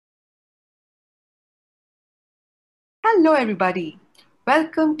Hello, everybody.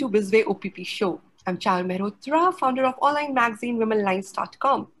 Welcome to Bizway OPP Show. I'm Charu Mehrotra, founder of online magazine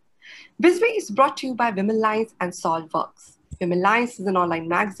WomenLines.com. Bizway is brought to you by Women Lines and SolveWorks. Women Lines is an online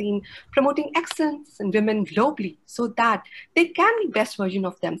magazine promoting excellence in women globally so that they can be best version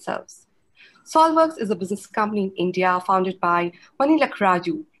of themselves. SolveWorks is a business company in India founded by Mani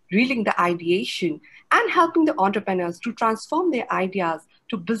Lakraju, leading the ideation and helping the entrepreneurs to transform their ideas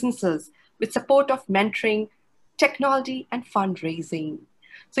to businesses with support of mentoring, technology, and fundraising.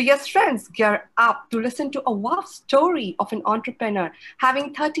 So, yes, friends, gear up to listen to a wow story of an entrepreneur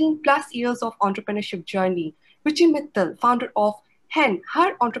having 13 plus years of entrepreneurship journey, Ruchi Mittal, founder of HEN,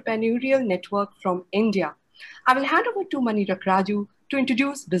 her entrepreneurial network from India. I will hand over to Mani Lakraju to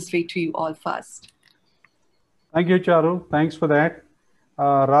introduce Bizway to you all first. Thank you, Charu. Thanks for that.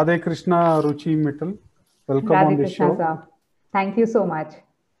 Radhe Krishna Ruchi Mittal, welcome Radhe on the Krishna, show. sir. Thank you so much.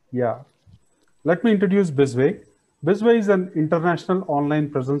 Yeah. Let me introduce Bizway. Bizway is an international online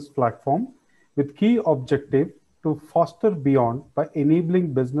presence platform with key objective to foster beyond by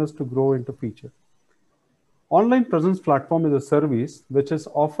enabling business to grow into future. Online presence platform is a service which is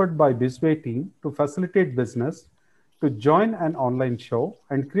offered by Bizway team to facilitate business to join an online show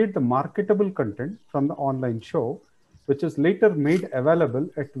and create the marketable content from the online show, which is later made available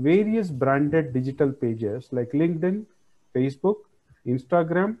at various branded digital pages like LinkedIn, Facebook,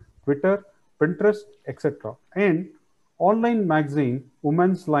 Instagram, Twitter, Pinterest, etc. and online magazine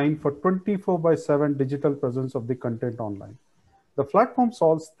Women's Line for 24/7 digital presence of the content online. The platform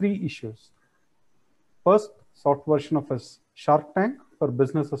solves three issues. First, short version of a Shark Tank for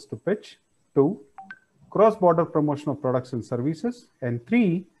businesses to pitch. Two, cross-border promotion of products and services. And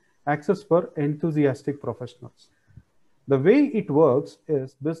three, access for enthusiastic professionals. The way it works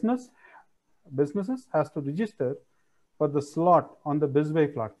is businesses has to register for the slot on the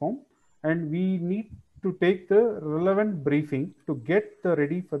Bizway platform, and we need to take the relevant briefing to get the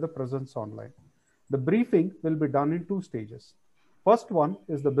ready for the presence online. The briefing will be done in two stages. First one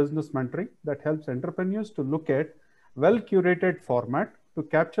is the business mentoring that helps entrepreneurs to look at well-curated format to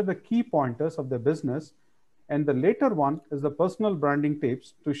capture the key pointers of their business. And the later one is the personal branding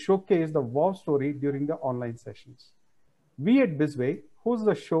tips to showcase the wow story during the online sessions. We at Bizway host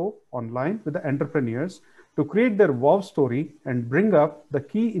the show online with the entrepreneurs to create their wow story and bring up the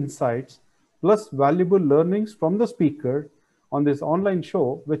key insights plus valuable learnings from the speaker on this online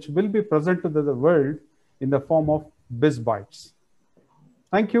show, which will be presented to the world in the form of Biz Bites.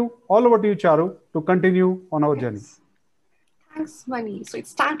 Thank you. All over to you, Charu, to continue on our journey. Thanks, Mani. So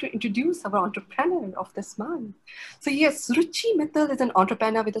it's time to introduce our entrepreneur of this month. So yes, Ruchi Mittal is an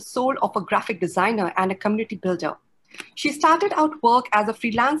entrepreneur with the soul of a graphic designer and a community builder. She started out work as a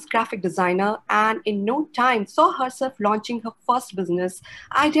freelance graphic designer and in no time saw herself launching her first business,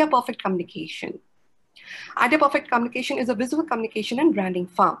 Idea Perfect Communication. Idea Perfect Communication is a visual communication and branding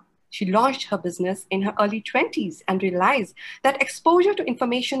firm. She launched her business in her early 20s and realized that exposure to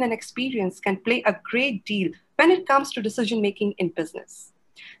information and experience can play a great deal when it comes to decision-making in business.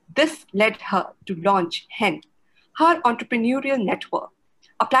 This led her to launch HEN, her entrepreneurial network,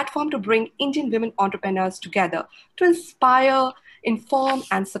 a platform to bring Indian women entrepreneurs together to inspire, inform,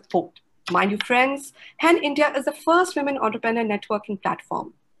 and support. Mind you, friends, HEN India is the first women entrepreneur networking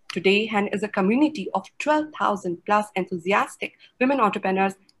platform. Today, HEN is a community of 12,000 plus enthusiastic women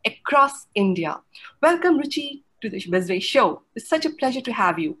entrepreneurs across India. Welcome, Ruchi, to the Bizway show. It's such a pleasure to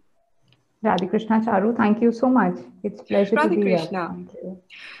have you. Radhe Krishna, Charu, thank you so much. It's a pleasure Radhe to be Krishna. here. Thank you.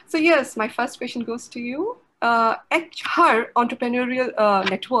 So yes, my first question goes to you. At her entrepreneurial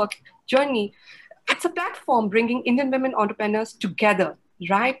network journey, it's a platform bringing Indian women entrepreneurs together,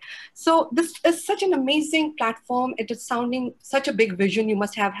 right? So this is such an amazing platform. It is sounding such a big vision you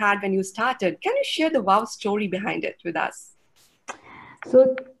must have had when you started. Can you share the wow story behind it with us?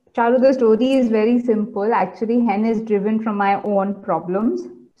 So, Charu, the story is very simple. Actually, HEN is driven from my own problems.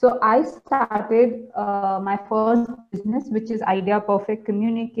 So I started my first business, which is Idea Perfect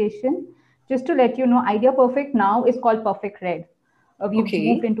Communication. Just to let you know, Idea Perfect now is called Perfect Red. We've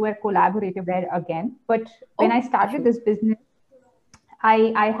moved into a collaborative red again. But when I started this business,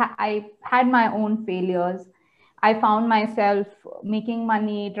 I had my own failures. I found myself making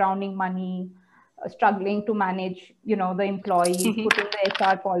money, drowning money, struggling to manage, the employees, putting the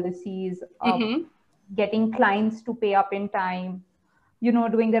HR policies, getting clients to pay up in time,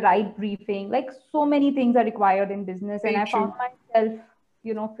 doing the right briefing. Like so many things are required in business. And I found myself,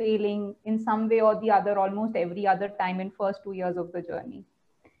 failing in some way or the other almost every other time in first 2 years of the journey.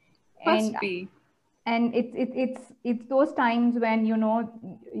 And it's those times when you're not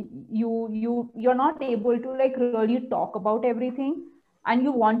able to like really talk about everything. and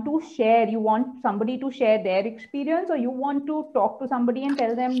you want to share, you want somebody to share their experience, or you want to talk to somebody and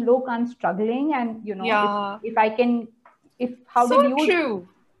tell them, look, I'm struggling, and Yeah. if I can, how So did you true.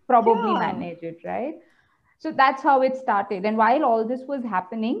 probably Yeah. manage it, right? So that's how it started. And while all this was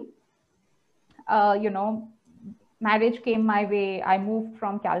happening, marriage came my way. I moved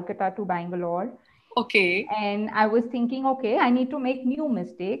from Calcutta to Bangalore. Okay. And I was thinking, okay, I need to make new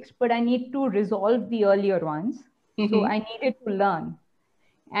mistakes, but I need to resolve the earlier ones. So I needed to learn.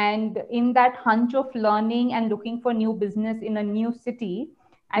 And in that hunch of learning and looking for new business in a new city,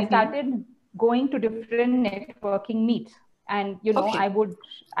 I started going to different networking meets. And,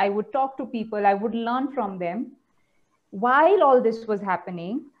 I would talk to people, I would learn from them. While all this was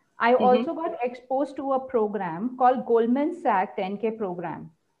happening, I also got exposed to a program called Goldman Sachs 10K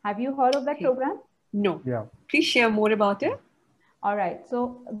program. Have you heard of that program? No. Yeah. Please share more about it. All right.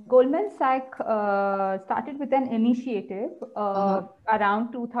 So Goldman Sachs started with an initiative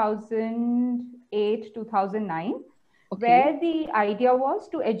around 2008, 2009, where the idea was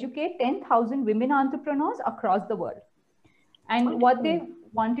to educate 10,000 women entrepreneurs across the world. And what they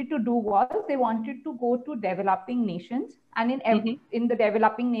wanted to do was they wanted to go to developing nations. And in the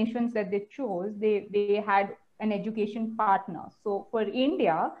developing nations that they chose, they had an education partner. So for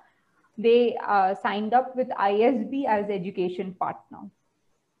India, they signed up with ISB as education partner.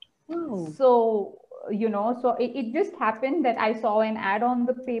 Oh. So, so it just happened that I saw an ad on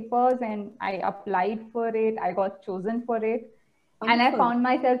the papers and I applied for it. I got chosen for it. Wonderful. And I found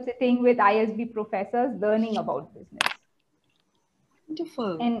myself sitting with ISB professors learning about business.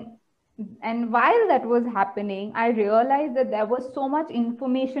 Wonderful. And while that was happening, I realized that there was so much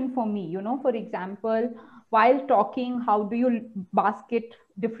information for me. For example, while talking, how do you basket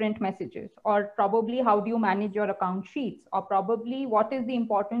different messages? Or probably how do you manage your account sheets? Or probably what is the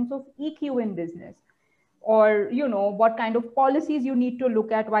importance of EQ in business? Or, what kind of policies you need to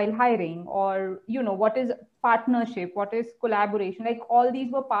look at while hiring? Or, what is partnership? What is collaboration? Like all these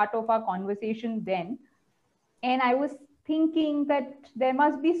were part of our conversation then. And I was thinking that there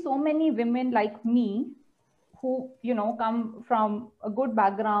must be so many women like me who, come from a good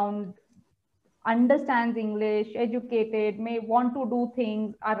background, understands English, educated, may want to do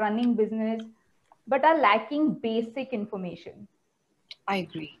things, are running business, but are lacking basic information. I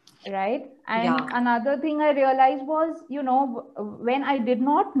agree. Right. And another thing I realized was, when I did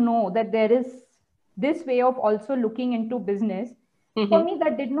not know that there is this way of also looking into business, for me,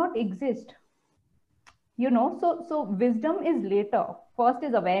 that did not exist. So wisdom is later. First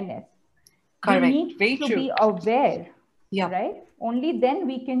is awareness. Correct. We need Very to true. be aware, right? Only then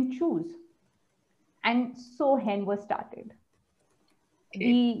we can choose. And so Hen was started.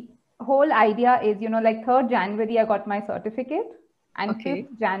 The whole idea is, like 3rd January, I got my certificate, and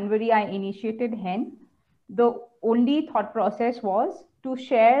 5th January, I initiated Hen. The only thought process was to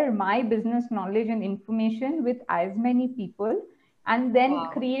share my business knowledge and information with as many people, and then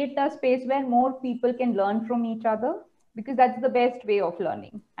create a space where more people can learn from each other, because that's the best way of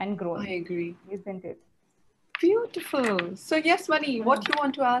learning and growing. I agree. Isn't it? Beautiful. So yes, Mani, what you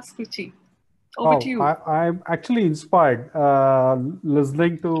want to ask Ruchi? Over to you. I'm actually inspired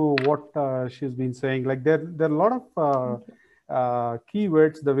listening to what she's been saying. Like there are a lot of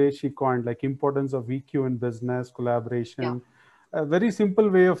keywords, the way she coined, like importance of EQ in business, collaboration. A very simple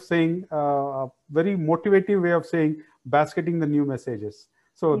way of saying, very motivative way of saying, basketing the new messages.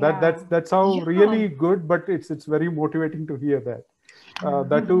 So that's how really good, but it's very motivating to hear that.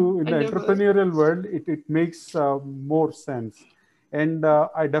 That too, in the entrepreneurial world, it makes more sense. And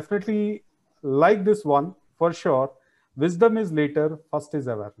I definitely like this one for sure. Wisdom is later, first is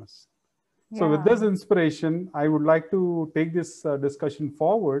awareness. So with this inspiration, I would like to take this discussion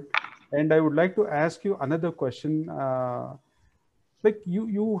forward, and I would like to ask you another question. Like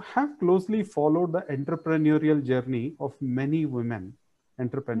you have closely followed the entrepreneurial journey of many women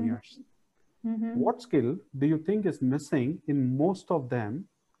entrepreneurs. What skill do you think is missing in most of them,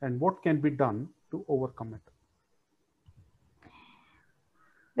 and what can be done to overcome it?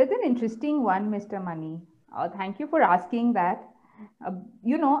 That's an interesting one, Mr. Mani. Thank you for asking that.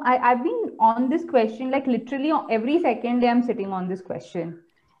 I've been on this question, like literally every second I'm sitting on this question.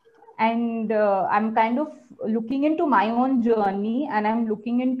 And I'm kind of looking into my own journey, and I'm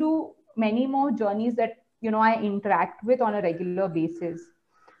looking into many more journeys that, I interact with on a regular basis.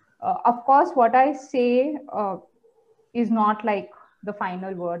 Of course, what I say is not like the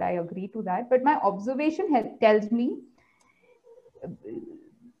final word. I agree to that. But my observation tells me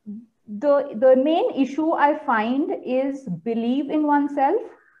the main issue I find is belief in oneself,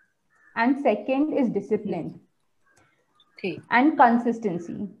 and second is discipline and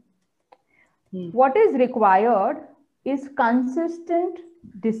consistency. What is required is consistent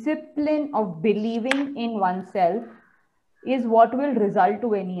discipline of believing in oneself is what will result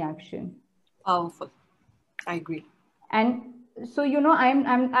to any action. Powerful. I agree. And so, you know,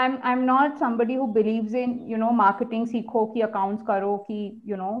 I'm not somebody who believes in, you know, marketing seekho ki accounts karo ki,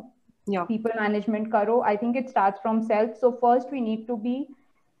 you know, Yeah. people management karo. I think it starts from self. So first we need to be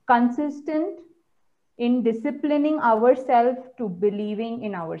consistent in disciplining ourselves to believing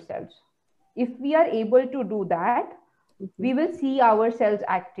in ourselves. If we are able to do that, we will see ourselves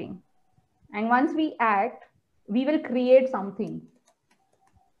acting. And once we act, we will create something.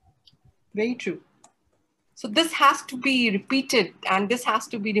 Very true. So this has to be repeated and this has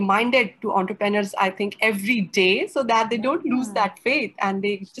to be reminded to entrepreneurs, I think, every day so that they don't lose that faith and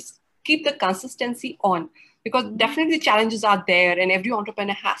they just keep the consistency on. Because definitely challenges are there and every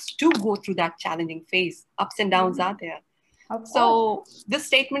entrepreneur has to go through that challenging phase. Ups and downs are there. So this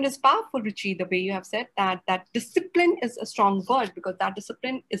statement is powerful, Ruchi, the way you have said that discipline is a strong word because that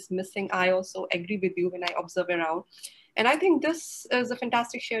discipline is missing. I also agree with you when I observe around. And I think this is a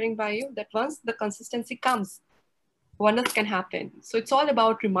fantastic sharing by you that once the consistency comes, wonders can happen. So it's all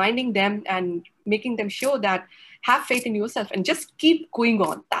about reminding them and making them sure that have faith in yourself and just keep going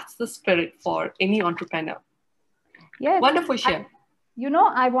on. That's the spirit for any entrepreneur. Yes. Wonderful share. You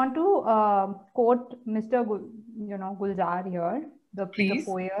know, I want to quote Mr. Gulzar here, the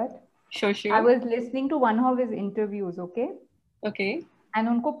poet. Sure. I was listening to one of his interviews, okay? Okay. And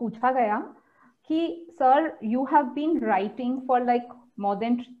unko pucha gaya ki, sir, you have been writing for like more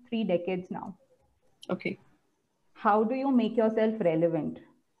than 3 decades now. Okay. How do you make yourself relevant?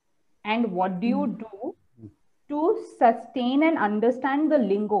 And what do you do to sustain and understand the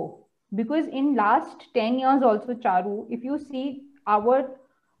lingo? Because in last 10 years also, Charu, if you see, our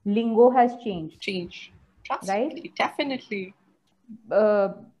lingo has changed. Right? Definitely.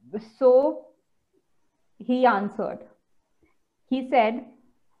 So he answered. He said,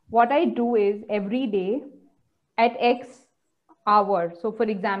 what I do is every day at X hour. So for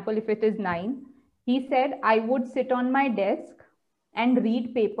example, if it is 9, he said, I would sit on my desk and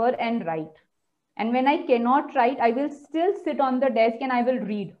read paper and write. And when I cannot write, I will still sit on the desk and I will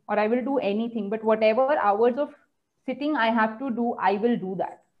read or I will do anything. But whatever hours of sitting I have to do, I will do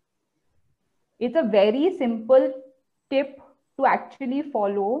that. It's a very simple tip to actually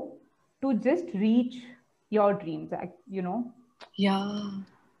follow to just reach your dreams, you know. Yeah.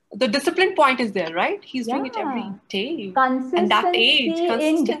 The discipline point is there, right? He's doing it every day. Consistency and that age,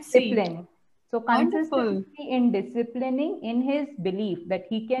 in discipline. So consistency Wonderful. in disciplining in his belief that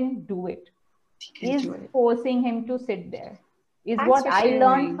he can do it is forcing him to sit there. Is Thanks what I sharing.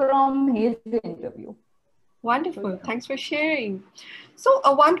 learned from his interview. Wonderful. So, yeah. Thanks for sharing. So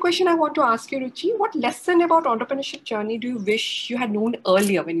one question I want to ask you, Ruchi, what lesson about entrepreneurship journey do you wish you had known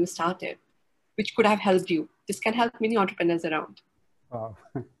earlier when you started, which could have helped you? This can help many entrepreneurs around.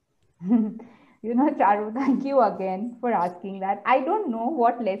 You know, Charu, thank you again for asking that. I don't know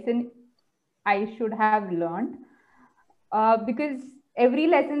what lesson I should have learned because every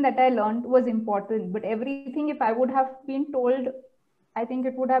lesson that I learned was important, but everything, if I would have been told, I think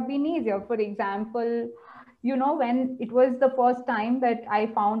it would have been easier. For example, you know, when it was the first time that I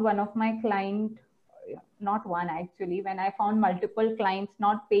found one of my client, not one actually, when I found multiple clients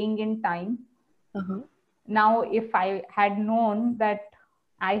not paying in time. Now, if I had known that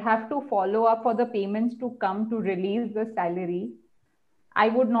I have to follow up for the payments to come to release the salary, I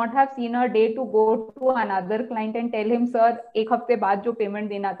would not have seen a day to go to another client and tell him, sir, ek hafte baad jo payment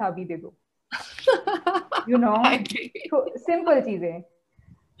dena tha, abhi de do. You know, so simple cheeze.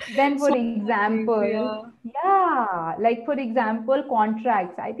 Then for example, like for example,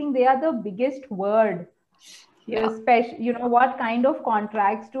 contracts. I think they are the biggest word. Especially, you know, what kind of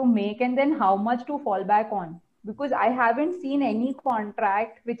contracts to make and then how much to fall back on. Because I haven't seen any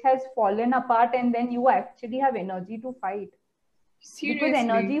contract which has fallen apart and then you actually have energy to fight. Seriously? Because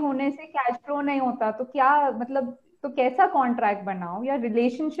energy होने से cash flow नहीं होता तो क्या मतलब तो कैसा contract बनाओ या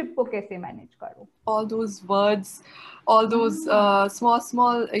relationship को कैसे manage करो? All those words, all those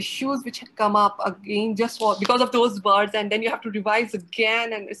small issues which had come up again just because of those words, and then you have to revise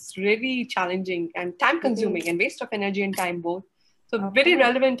again, and it's really challenging and time consuming and waste of energy and time both. So very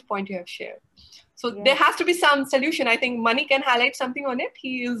relevant point you have shared. So there has to be some solution. I think Mani can highlight something on it.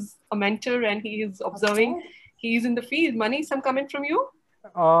 He is a mentor and he is observing. He is in the field. Mani, some comment from you?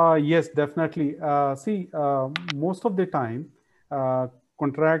 Yes, definitely. See, most of the time,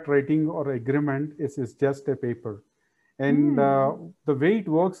 contract writing or agreement is just a paper. And the way it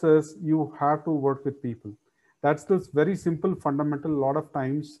works is you have to work with people. That's this very simple fundamental. A lot of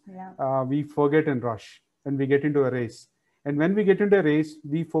times we forget and rush and we get into a race. And when we get into a race,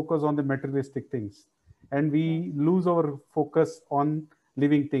 we focus on the materialistic things. and we lose our focus on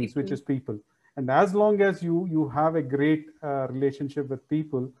living things, which is people. And as long as you have a great relationship with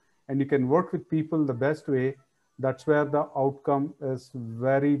people and you can work with people the best way, that's where the outcome is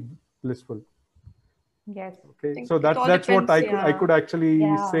very blissful. Yes. Okay, so that's what I could actually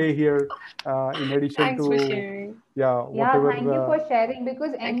say here. In addition Thanks to for sharing. whatever. Thank you for sharing,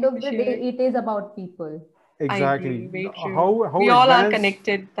 because end of the day, it is about people. Exactly. Very true. How we all are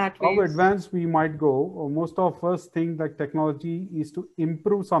connected that way. How advanced we might go. Most of us think that technology is to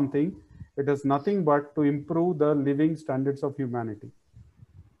improve something. It is nothing but to improve the living standards of humanity.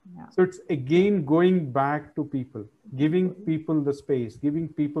 Yeah. So it's again going back to people, giving people the space, giving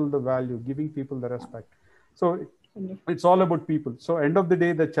people the value, giving people the respect. So it's all about people. So end of the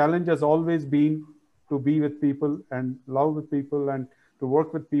day, the challenge has always been to be with people and love with people and to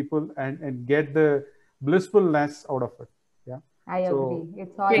work with people and get the blissfulness out of it. Yeah, I agree.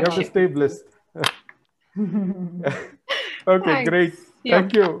 It's all you have to stay blissed. Okay, thanks. Great.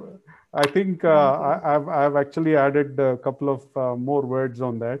 Thank you. I think I've actually added a couple of more words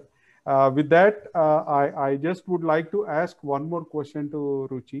on that. With that, I just would like to ask one more question to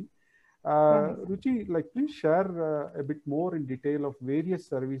Ruchi. Ruchi, please share a bit more in detail of various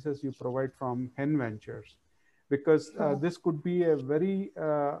services you provide from Hen Ventures, because this could be a very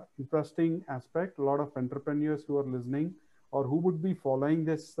interesting aspect. A lot of entrepreneurs who are listening or who would be following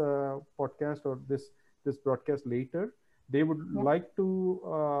this podcast or this broadcast later, they would like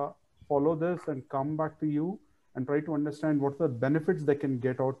to follow this and come back to you and try to understand what the benefits they can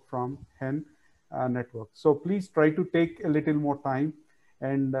get out from Hen network. So please try to take a little more time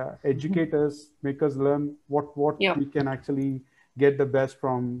and educate us, make us learn what we can actually get the best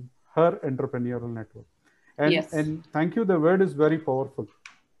from her entrepreneurial network. And thank you. The word is very powerful.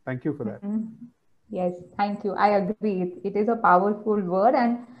 Thank you for that. Yes, thank you. I agree. It is a powerful word.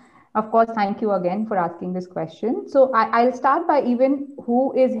 And of course, thank you again for asking this question. So I'll start by even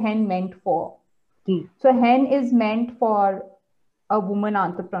who is Hen meant for? So Hen is meant for a woman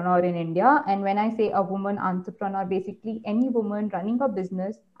entrepreneur in India. And when I say a woman entrepreneur, basically any woman running a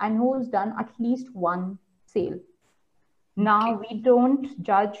business and who's done at least one sale. Now, we don't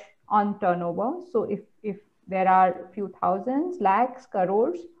judge on turnover. So if there are a few thousands, lakhs,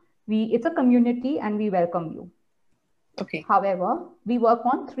 crores, it's a community and we welcome you. Okay. However, we work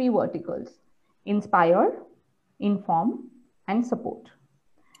on 3 verticals: inspire, inform, and support.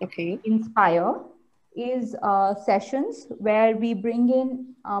 Okay. Inspire is sessions where we bring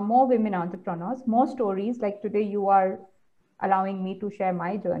in more women entrepreneurs, more stories. Like today, you are allowing me to share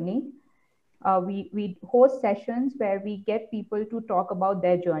my journey. We host sessions where we get people to talk about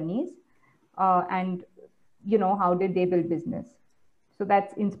their journeys and, how did they build business. So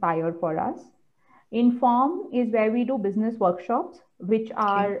that's inspire for us. Inform is where we do business workshops, which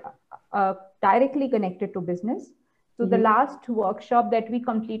are directly connected to business. So the last workshop that we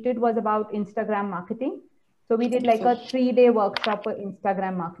completed was about Instagram marketing. So we did like a 3-day workshop for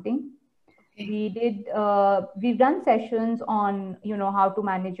Instagram marketing. We've done sessions on, how to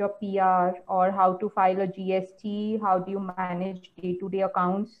manage your PR or how to file a GST, how do you manage day-to-day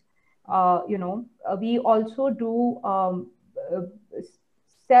accounts. We also do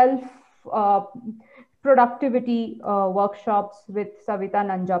self productivity workshops with Savita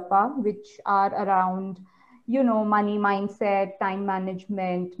Nanjappa, which are around, money mindset, time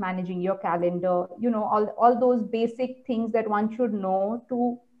management, managing your calendar, all those basic things that one should know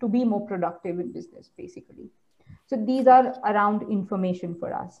to be more productive in business, basically. So these are around information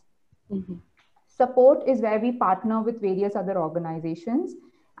for us. Support is where we partner with various other organizations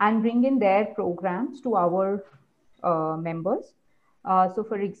and bring in their programs to our members. So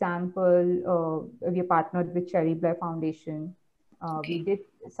for example, we partnered with Cherry Blair Foundation. We did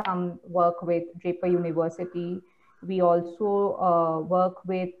some work with Draper University. We also work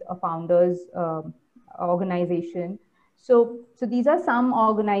with a founders organization. So these are some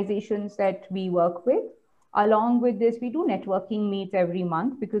organizations that we work with. Along with this, we do networking meets every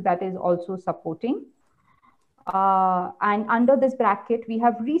month because that is also supporting. And under this bracket, we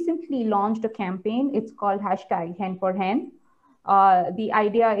have recently launched a campaign. It's called #HenForHen. The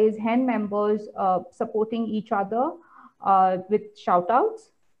idea is Hen members supporting each other with shout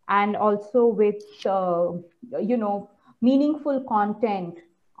outs and also with, meaningful content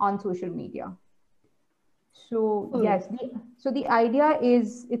on social media. So yes, so the idea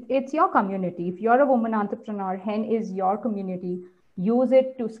is it's your community. If you're a woman entrepreneur, Hen is your community. Use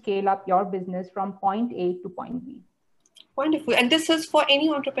it to scale up your business from point A to point B. Wonderful. And this is for any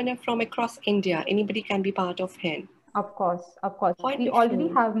entrepreneur from across India. Anybody can be part of Hen. Of course. Wonderful. We already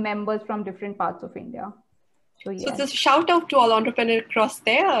have members from different parts of India. So, yes. So just shout out to all entrepreneurs across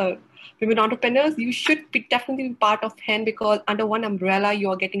there. women entrepreneurs, you should definitely be part of HEN, because under one umbrella, you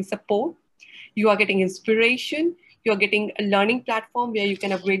are getting support, you are getting inspiration, you're getting a learning platform where you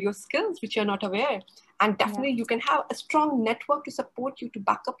can upgrade your skills, which you're not aware. And definitely you can have a strong network to support you, to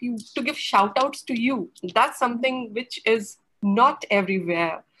back up you, to give shout outs to you. That's something which is not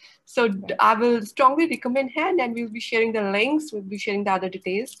everywhere. So I will strongly recommend HEN, and we'll be sharing the links, we'll be sharing the other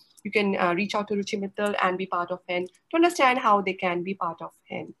details. You can reach out to Ruchi Mittal and be part of HEN to understand how they can be part of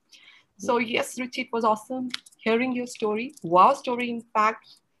HEN. So yes, Ruchi, it was awesome hearing your story. Wow story, in fact,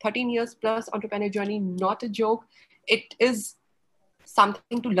 13 years plus entrepreneur journey, not a joke. It is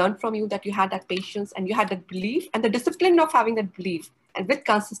something to learn from you, that you had that patience and you had that belief and the discipline of having that belief and with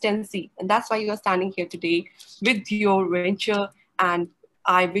consistency. And that's why you are standing here today with your venture. And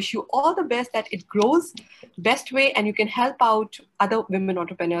I wish you all the best, that it grows best way and you can help out other women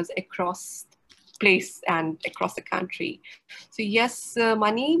entrepreneurs across place and across the country. So yes,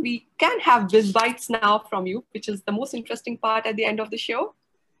 Mani, we can have Biz Bites now from you, which is the most interesting part at the end of the show.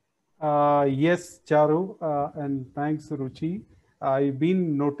 Yes, Charu, and thanks, Ruchi. I've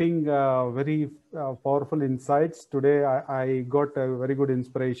been noting very powerful insights today. I got a very good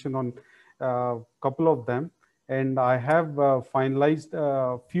inspiration on a couple of them, and I have finalized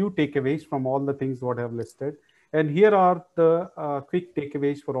a few takeaways from all the things what I have listed. And here are the quick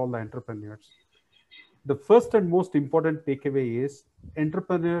takeaways for all the entrepreneurs. The first and most important takeaway is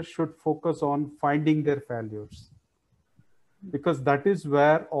entrepreneurs should focus on finding their failures, because that is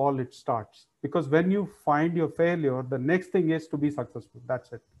where all it starts. Because when you find your failure, the next thing is to be successful.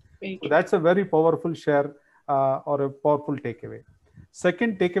 That's it. So that's a very powerful share or a powerful takeaway.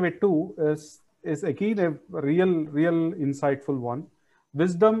 Second takeaway too is again a real insightful one.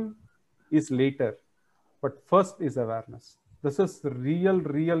 Wisdom is later, but first is awareness. This is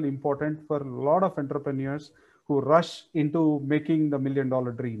real important for a lot of entrepreneurs who rush into making the $1 million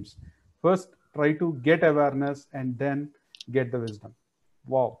dreams. First, try to get awareness and then get the wisdom.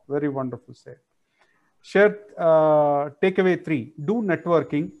 Wow, very wonderful say. Share takeaway 3, do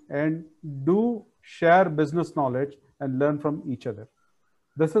networking and do share business knowledge and learn from each other.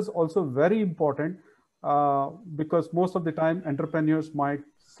 This is also very important because most of the time entrepreneurs might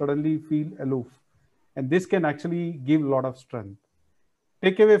suddenly feel aloof, and this can actually give a lot of strength.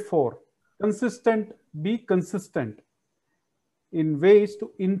 Takeaway 4, be consistent in ways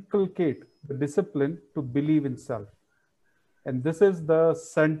to inculcate the discipline to believe in self. And this is the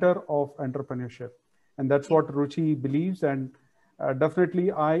center of entrepreneurship. And that's what Ruchi believes. And I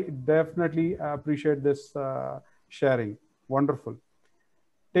definitely appreciate this sharing. Wonderful.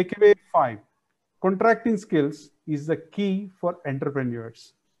 Takeaway 5, contracting skills is the key for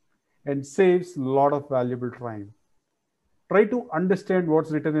entrepreneurs and saves a lot of valuable time. Try to understand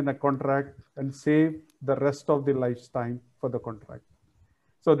what's written in a contract and save the rest of the lifetime for the contract.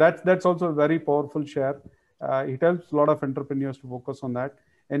 So that's also a very powerful share. It helps a lot of entrepreneurs to focus on that.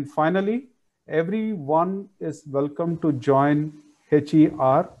 And finally, everyone is welcome to join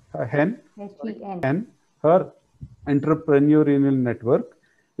HEN, her entrepreneurial network,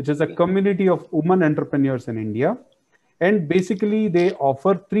 which is a community of women entrepreneurs in India. And basically, they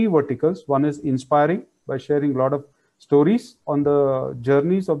offer 3 verticals. One is inspiring, by sharing a lot of stories on the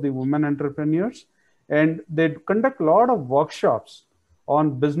journeys of the women entrepreneurs. And they conduct a lot of workshops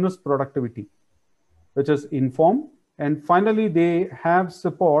on business productivity, which is Inform. And finally, they have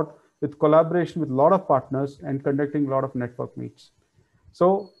support with collaboration with a lot of partners and conducting a lot of network meets.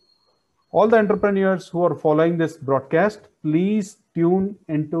 So all the entrepreneurs who are following this broadcast, please tune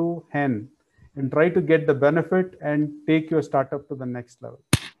into HEN and try to get the benefit and take your startup to the next level.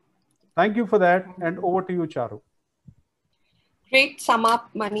 Thank you for that. And over to you, Charu. Great sum up,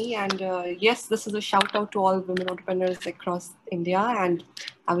 Mani. And yes, this is a shout out to all women entrepreneurs across India. And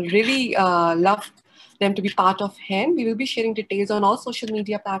I would really love them to be part of HEN. We will be sharing details on all social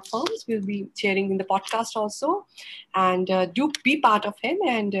media platforms. We'll be sharing in the podcast also. And do be part of HEN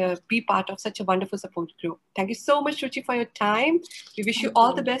and be part of such a wonderful support group. Thank you so much, Ruchi, for your time. We wish you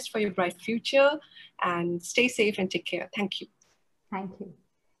all the best for your bright future, and stay safe and take care. Thank you. Thank you.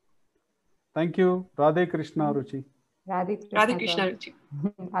 Thank you. Radhe Krishna, Ruchi. Radhe Krishna, Ruchi.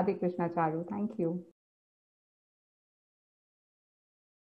 Radhe Krishna, Charu. Thank you.